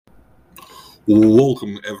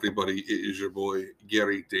Welcome, everybody. It is your boy,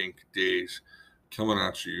 Gary Dink Days, coming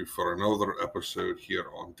at you for another episode here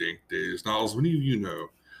on Dink Days. Now, as many of you know,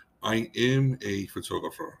 I am a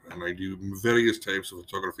photographer and I do various types of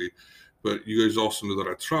photography, but you guys also know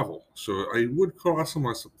that I travel. So I would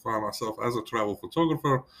classify myself as a travel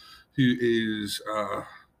photographer who is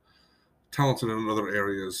talented in other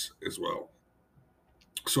areas as well.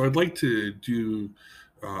 So I'd like to do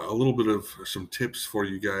a little bit of some tips for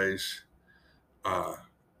you guys uh,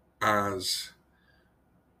 as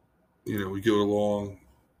we go along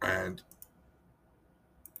and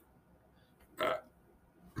uh,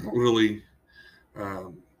 really,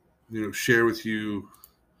 um, share with you,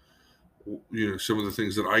 some of the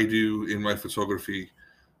things that I do in my photography,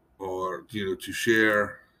 or to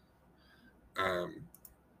share, um,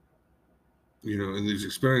 in these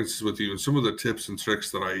experiences with you, and some of the tips and tricks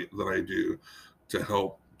that I do to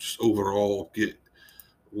help just overall get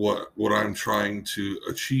what I'm trying to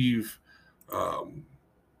achieve. Um,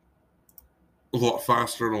 a lot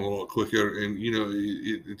faster and a lot quicker. And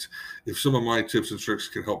it's if some of my tips and tricks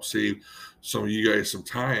can help save some of you guys some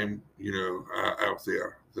time, out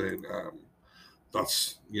there, then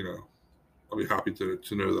that's I'll be happy to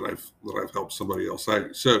know that I've helped somebody else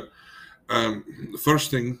out. So the first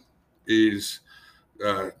thing is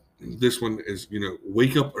this one is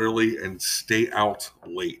wake up early and stay out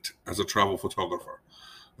late as a travel photographer.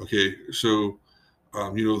 Okay, so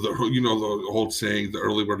the old saying, "The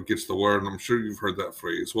early bird gets the worm." I'm sure you've heard that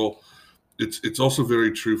phrase. Well, it's also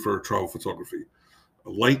very true for travel photography.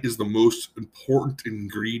 Light is the most important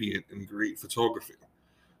ingredient in great photography,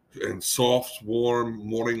 and soft, warm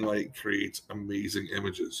morning light creates amazing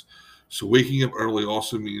images. So waking up early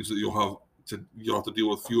also means that you'll have to deal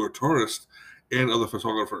with fewer tourists and other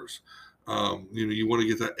photographers. You want to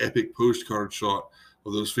get that epic postcard shot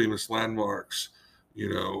of those famous landmarks,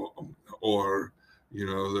 or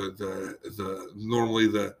the normally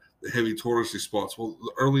the heavy touristy spots. Well,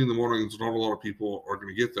 early in the mornings, not a lot of people are going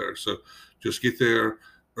to get there, so just get there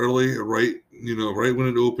early, right when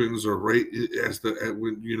it opens, or right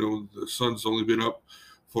when the sun's only been up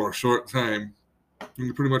for a short time.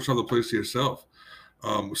 You pretty much have the place to yourself.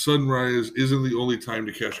 Sunrise isn't the only time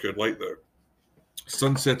to catch good light there.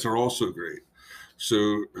 Sunsets are also great.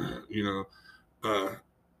 So, uh,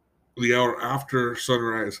 the hour after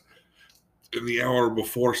sunrise and the hour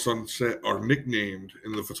before sunset are nicknamed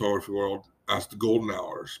in the photography world as the golden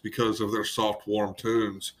hours because of their soft, warm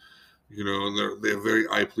tones, and they have very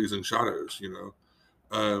eye-pleasing shadows.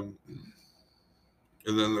 Um,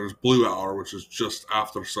 and then there's blue hour, which is just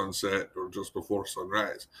after sunset or just before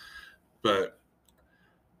sunrise. But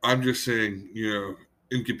I'm just saying,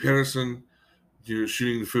 in comparison,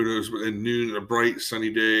 shooting the photos at noon, a bright sunny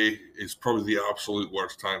day is probably the absolute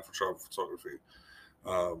worst time for travel photography.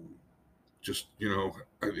 Um, just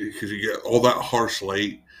because you get all that harsh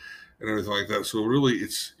light and everything like that. So really,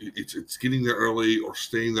 it's getting there early or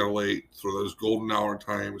staying there late for those golden hour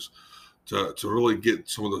times to really get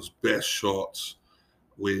some of those best shots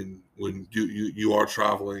when you are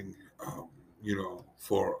traveling,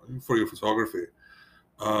 for your photography.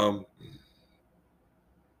 Um,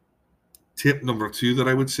 Tip number 2 that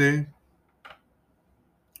I would say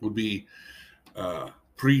would be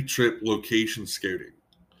pre-trip location scouting.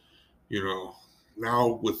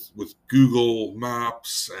 Now with Google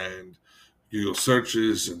Maps and Google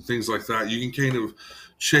searches and things like that, you can kind of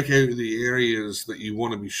check out the areas that you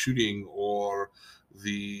want to be shooting, or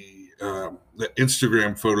the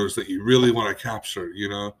Instagram photos that you really want to capture.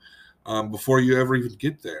 Before you ever even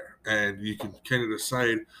get there, and you can kind of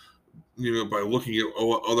decide, by looking at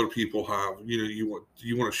what other people have. You want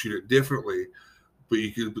to shoot it differently, but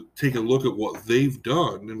you could take a look at what they've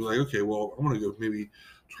done and be like, okay, well, I'm going to go maybe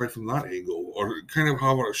try from that angle, or kind of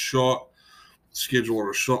have a shot schedule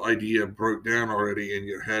or a shot idea broke down already in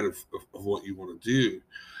your head of what you want to do.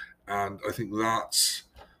 And I think that's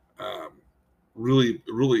um, really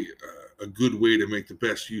a good way to make the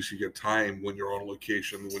best use of your time when you're on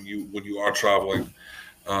location, when you are traveling.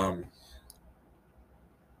 Um,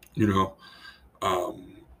 you know,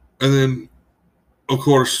 um, and then of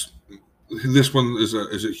course this one is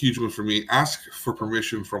a huge one for me. Ask for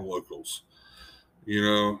permission from locals. You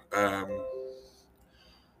know,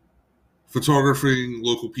 photographing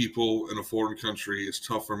local people in a foreign country is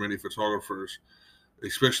tough for many photographers,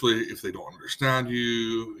 especially if they don't understand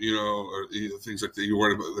you. Or things like that. You're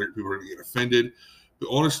worried about that people are going to get offended. But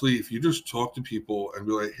honestly, if you just talk to people and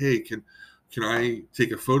be like, "Hey, can I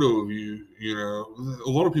take a photo of you?" A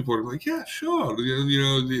lot of people are like, "Yeah, sure."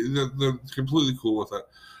 They're completely cool with that.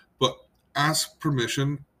 But ask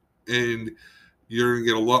permission, and you're going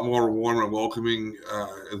to get a lot more warm and welcoming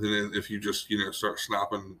than if you just, start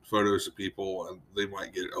snapping photos of people, and they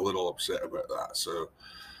might get a little upset about that. So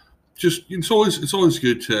just, it's always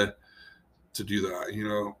good to do that,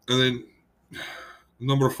 And then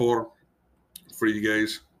number 4 for you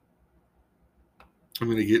guys, I'm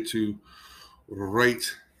going to get to right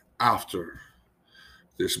after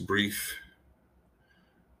this brief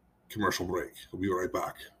commercial break. We'll be right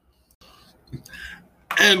back.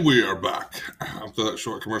 And we are back after that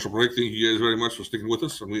short commercial break. Thank you guys very much for sticking with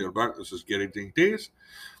us. And we are back. This is Getting Things Days.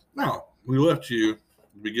 Now, we left you at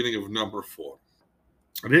the beginning of number 4.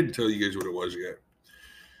 I didn't tell you guys what it was yet,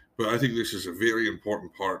 but I think this is a very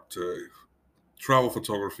important part to travel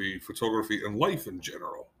photography, and life in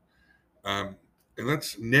general. And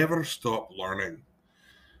that's never stop learning.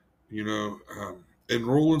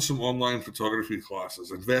 Enroll in some online photography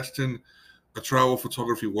classes, invest in a travel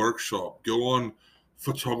photography workshop, go on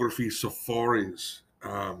photography safaris,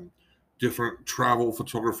 different travel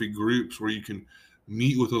photography groups where you can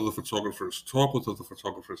meet with other photographers, talk with other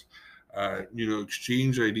photographers,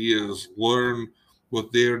 exchange ideas, learn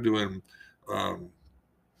what they're doing. Not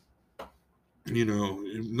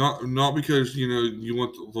because, you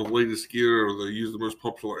want the latest gear or use the most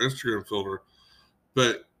popular Instagram filter,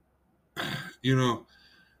 but,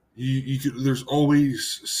 you can, there's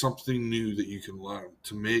always something new that you can learn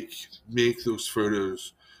to make those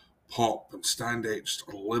photos pop and stand out just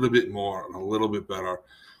a little bit more and a little bit better.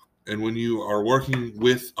 And when you are working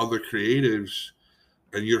with other creatives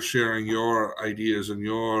and you're sharing your ideas and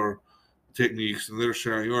your techniques and they're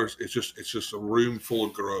sharing yours, it's just a room full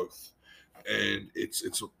of growth. And it's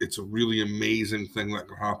a really amazing thing that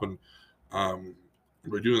can happen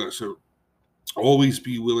by doing that. So always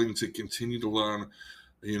be willing to continue to learn.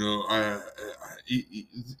 The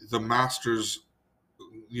masters,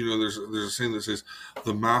 there's a saying that says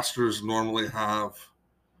the masters normally have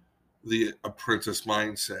the apprentice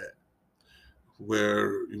mindset,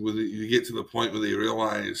 where when you get to the point where they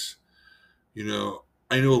realize, I know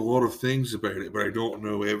a lot of things about it, but I don't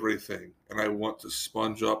know everything, and I want to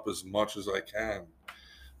sponge up as much as I can.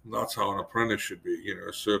 And that's how an apprentice should be,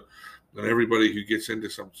 So, and everybody who gets into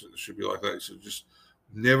something should be like that. So just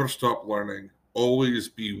never stop learning. Always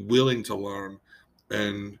be willing to learn,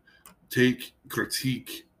 and take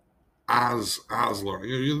critique as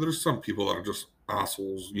learning. There's some people that are just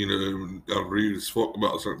assholes, and are rude as fuck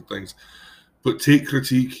about certain things. But take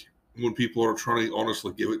critique when people are trying to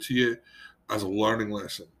honestly give it to you as a learning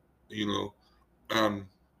lesson. I know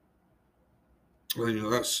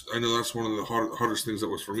that's one of the hardest things that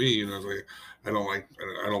was for me. I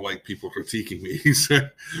don't like people critiquing me.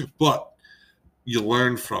 But you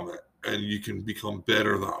learn from it, and you can become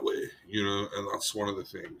better that way. And that's one of the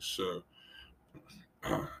things. So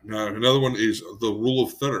now another one is the rule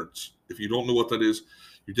of thirds. If you don't know what that is,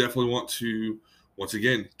 you definitely want to, once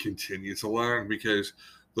again, continue to learn, because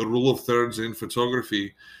the rule of thirds in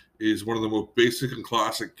photography is one of the most basic and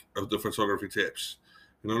classic of the photography tips.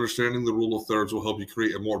 And understanding the rule of thirds will help you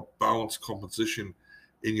create a more balanced composition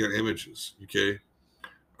in your images. Okay.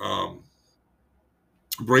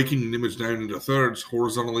 Breaking an image down into thirds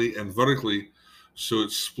horizontally and vertically, so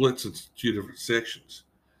it splits into 2 different sections.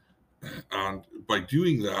 And by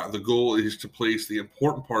doing that, the goal is to place the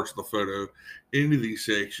important parts of the photo into these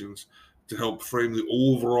sections to help frame the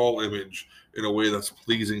overall image in a way that's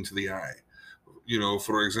pleasing to the eye.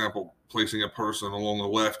 For example, placing a person along the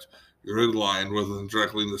left grid line rather than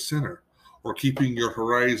directly in the center, or keeping your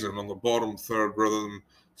horizon on the bottom third rather than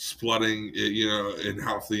splitting it, in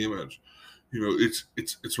half the image.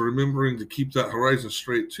 It's remembering to keep that horizon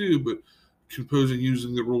straight too, but composing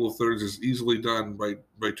using the rule of thirds is easily done by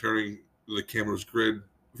turning the camera's grid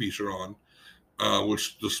feature on,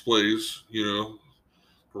 which displays,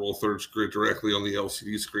 rule of thirds grid directly on the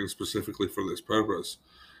LCD screen specifically for this purpose.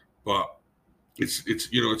 But it's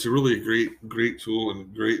a really great tool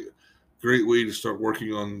and great way to start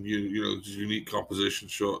working on unique composition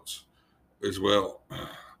shots as well.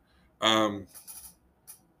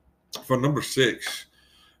 For number 6,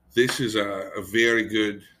 this is a very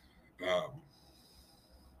good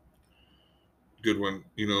one,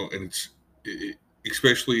 and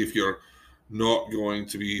especially if you're not going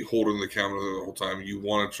to be holding the camera the whole time, you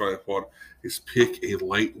want a tripod, is pick a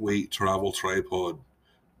lightweight travel tripod.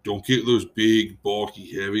 Don't get those big,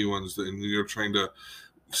 bulky, heavy ones that you're trying to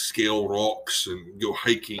scale rocks and go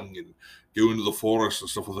hiking and go into the forest and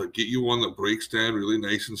stuff like that. Get you one that breaks down really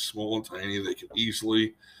nice and small and tiny that can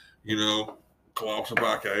easily, collapse it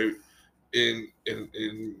back out. and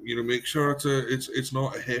make sure it's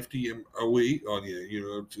not a hefty a weight on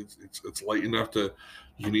you. It's light enough to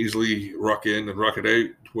you can easily rock in and rock it out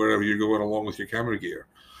wherever you're going along with your camera gear.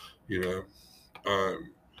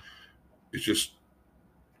 It's just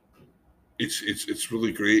it's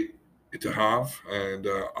really great to have, and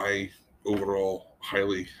I overall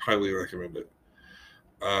highly recommend it.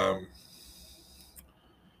 And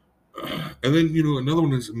then another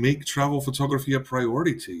one is make travel photography a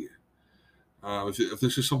priority to you. If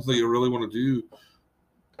this is something you really want to do,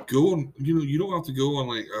 go on. You don't have to go on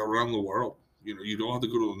like around the world. You don't have to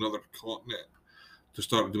go to another continent to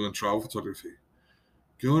start doing travel photography.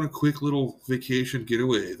 Go on a quick little vacation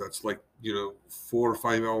getaway that's like 4 or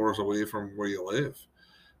 5 hours away from where you live,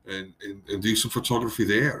 and do some photography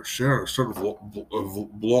there. Share sort of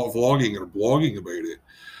vlogging or blogging about it.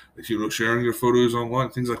 Sharing your photos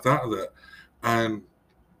online, things like that. And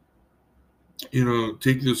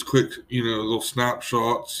take those quick little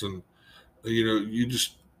snapshots, and you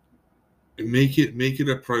just make it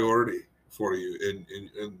a priority for you,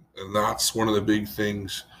 and that's one of the big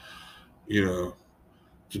things to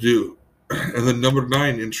do. And then number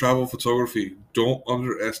 9 in travel photography, don't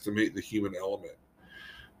underestimate the human element.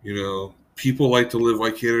 People like to live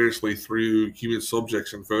vicariously through human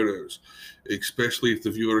subjects in photos, especially if the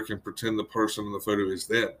viewer can pretend the person in the photo is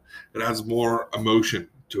them. It adds more emotion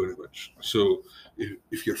to an image. So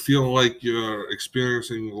if you're feeling like you're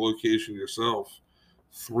experiencing the location yourself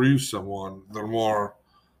through someone, they're more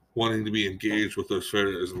wanting to be engaged with those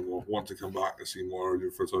photos and will want to come back and see more of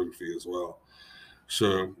your photography as well.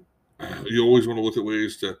 So you always want to look at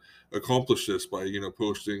ways to accomplish this by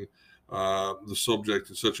posting the subject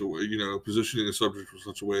in such a way, positioning the subject in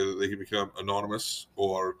such a way that they can become anonymous,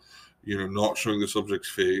 or not showing the subject's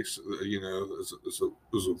face. Is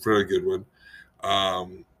a very good one.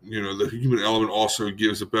 The human element also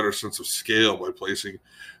gives a better sense of scale by placing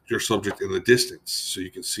your subject in the distance, so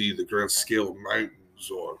you can see the grand scale of mountains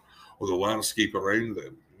or the landscape around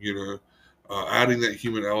them. Adding that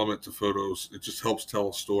human element to photos, it just helps tell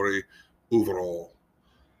a story overall.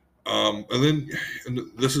 And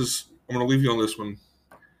this is, I'm going to leave you on this one.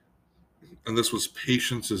 And this was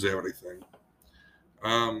patience is everything.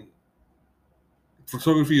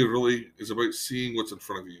 Photography really is about seeing what's in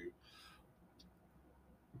front of you,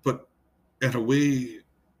 but in a way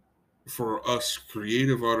for us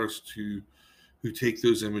creative artists who take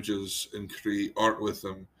those images and create art with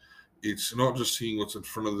them, it's not just seeing what's in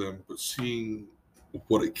front of them, but seeing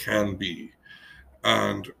what it can be.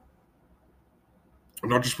 And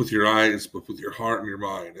not just with your eyes, but with your heart and your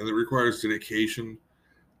mind. And it requires dedication,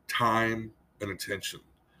 time, and attention.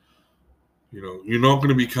 You're not going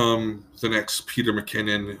to become the next Peter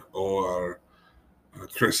McKinnon or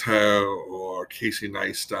Chris Howe or Casey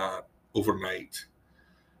Neistat overnight.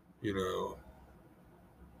 It's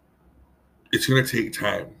going to take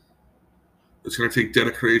time. It's going to take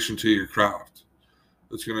dedication to your craft.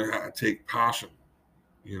 It's going to take passion,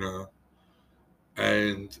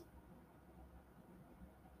 and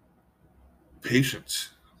patience.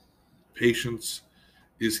 Patience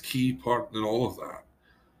is key part in all of that.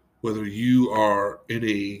 Whether you are in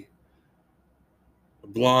a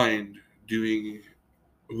blind doing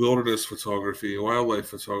wilderness photography, wildlife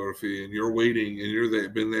photography, and you're waiting and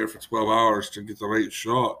you've been there for 12 hours to get the right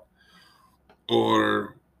shot,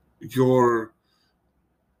 or you're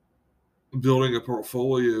building a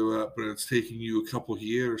portfolio up and it's taking you a couple of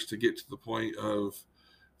years to get to the point of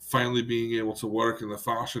finally being able to work in the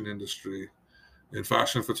fashion industry and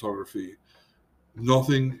fashion photography,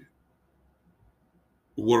 nothing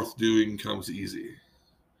worth doing comes easy.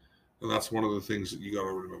 And that's one of the things that you got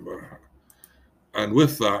to remember. And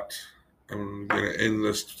with that, I'm going to end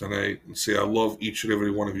this tonight and say I love each and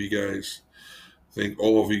every one of you guys. Thank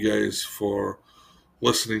all of you guys for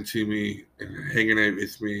listening to me and hanging out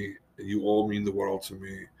with me. And you all mean the world to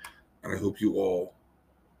me. And I hope you all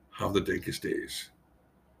have the dankest days.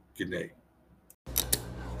 Good night.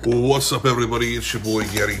 What's up, everybody? It's your boy,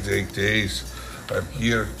 Gary Dank Days. I'm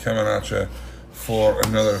here coming at you for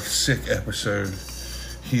another sick episode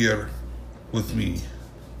here with me,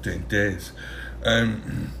 Dank Days.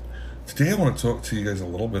 Today I want to talk to you guys a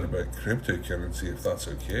little bit about cryptocurrency, if that's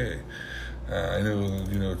okay. I know,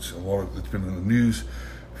 it's been in the news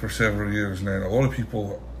for several years now, and a lot of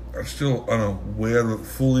people are still unaware of it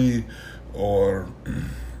fully, or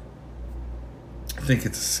think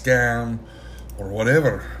it's a scam, or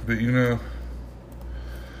whatever. But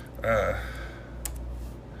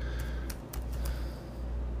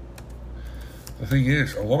the thing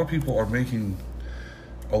is, a lot of people are making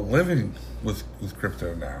a living with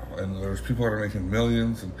crypto now, and there's people that are making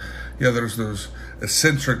millions, and there's those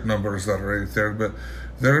eccentric numbers that are right there, but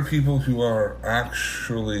there are people who are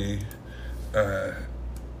actually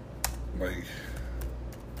like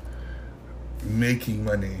making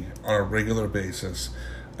money on a regular basis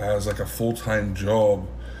as like a full-time job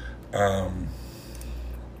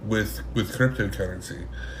with cryptocurrency,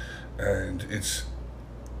 and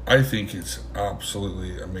I think it's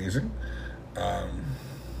absolutely amazing.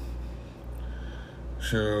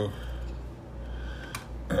 So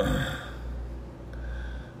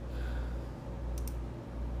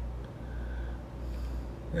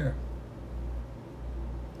yeah.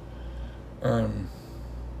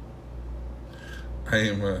 I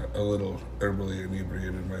am a little herbally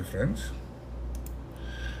inebriated, my friends.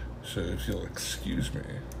 So if you'll excuse me,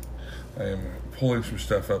 I am pulling some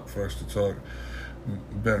stuff up for us to talk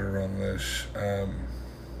better on this.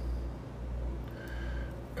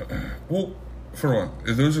 Well, for one,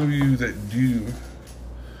 those of you that do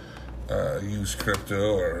use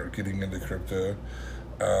crypto or getting into crypto,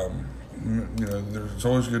 it's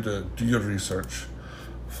always good to do your research,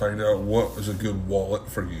 find out what is a good wallet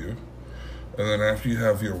for you, and then after you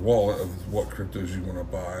have your wallet of what cryptos you want to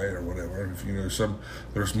buy or whatever, if you know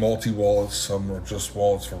there's multi-wallets, some are just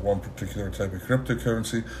wallets for one particular type of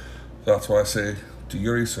cryptocurrency. That's why I say do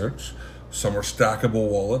your research. Some are stackable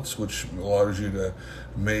wallets, which allows you to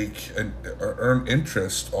make and earn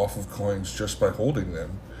interest off of coins just by holding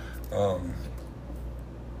them.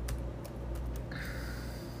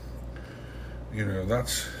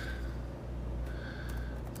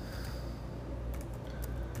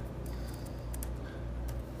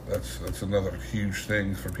 That's another huge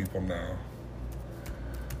thing for people now.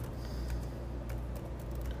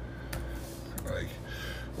 Like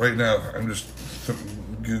right now, I'm just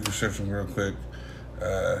Google searching real quick,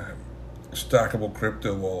 stackable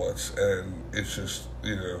crypto wallets, and it's just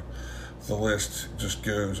the list just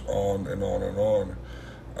goes on and on and on.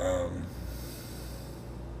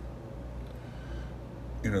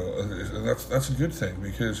 And that's a good thing,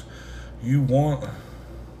 because you want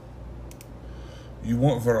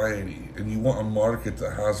variety, and you want a market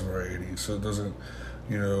that has variety, so it doesn't,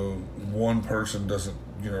 one person doesn't,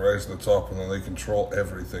 rise to the top and then they control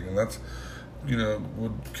everything, and that's,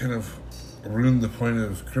 would kind of ruin the point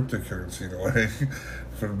of cryptocurrency in a way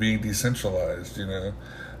from being decentralized, and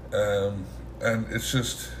it's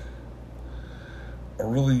just a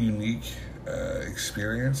really unique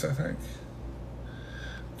experience, I think,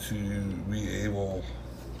 to be able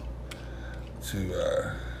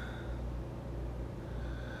to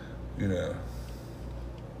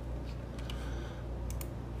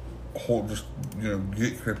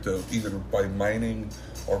get crypto either by mining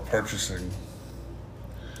or purchasing,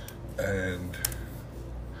 and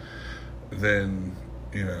then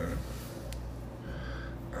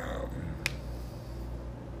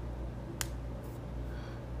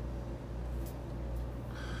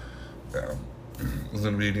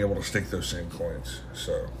then being able to stake those same coins.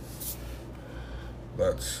 So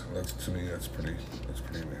that's to me that's pretty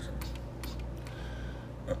amazing.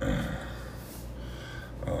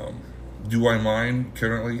 Do I mine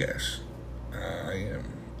currently? Yes, I am.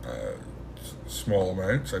 Small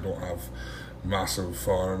amounts. I don't have massive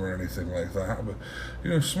farm or anything like that, but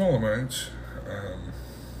small amounts.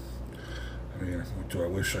 Do I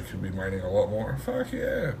wish I could be mining a lot more? Fuck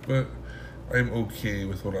yeah, but I'm okay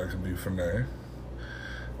with what I can do for now.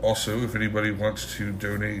 Also, if anybody wants to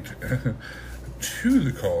donate to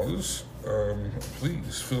the cause,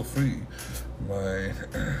 please feel free. My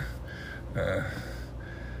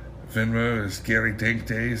Venmo is Gary Dink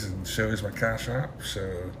Days, and so is my Cash App.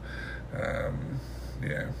 So,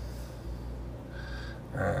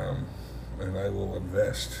 and I will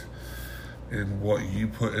invest in what you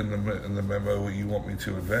put in the memo, what you want me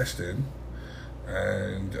to invest in,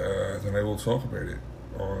 and then I will talk about it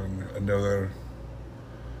on another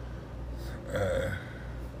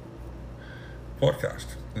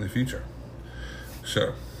podcast in the future.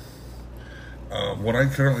 So, what I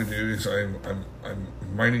currently do is I'm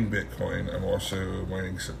mining Bitcoin. I'm also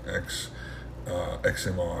mining some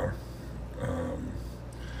XMR,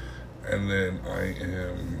 and then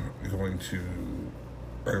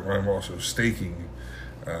I'm also staking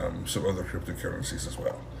some other cryptocurrencies as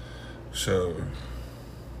well. So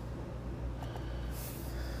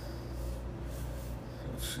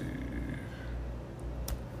let's see.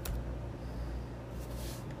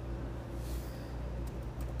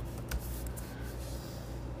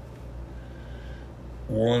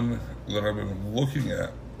 One that I've been looking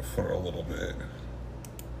at for a little bit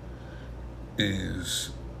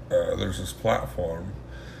is there's this platform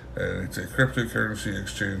And it's a cryptocurrency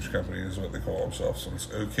exchange company is what they call themselves. So it's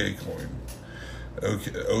OKCoin.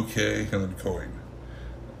 OK and then coin.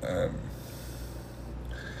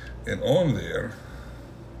 And on there,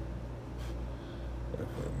 I put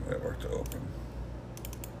the network to open.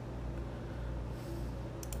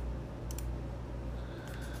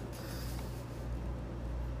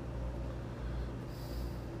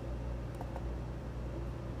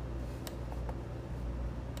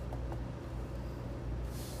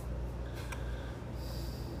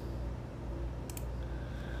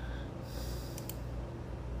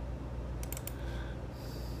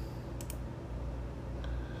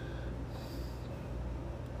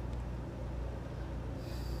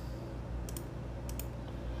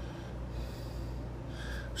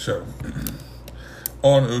 So,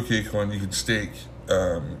 on OKCoin, you can stake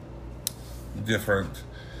different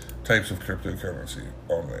types of cryptocurrency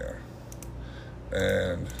on there.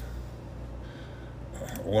 And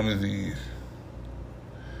one of the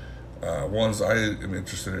ones I am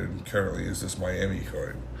interested in currently is this Miami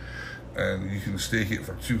coin. And you can stake it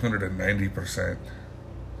for 290%.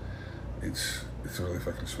 It's really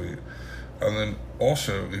fucking sweet. And then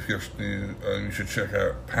also, if you're new, you should check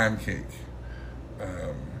out Pancake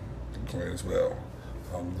coin as well.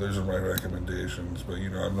 Those are my recommendations, but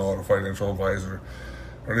I'm not a financial advisor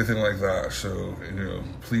or anything like that. So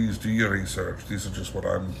please do your research. These are just what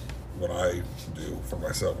I do for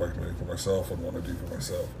myself, recommending for myself, and want to do for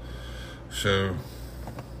myself. So,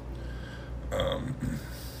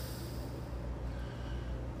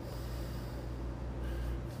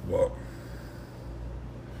 well,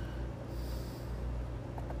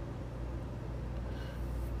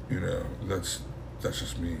 that's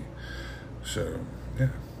just me. So, yeah.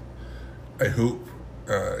 I hope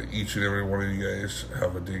each and every one of you guys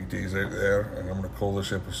have a day days out there, and I'm going to call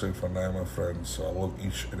this episode for now, my friends. So I love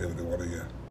each and every one of you.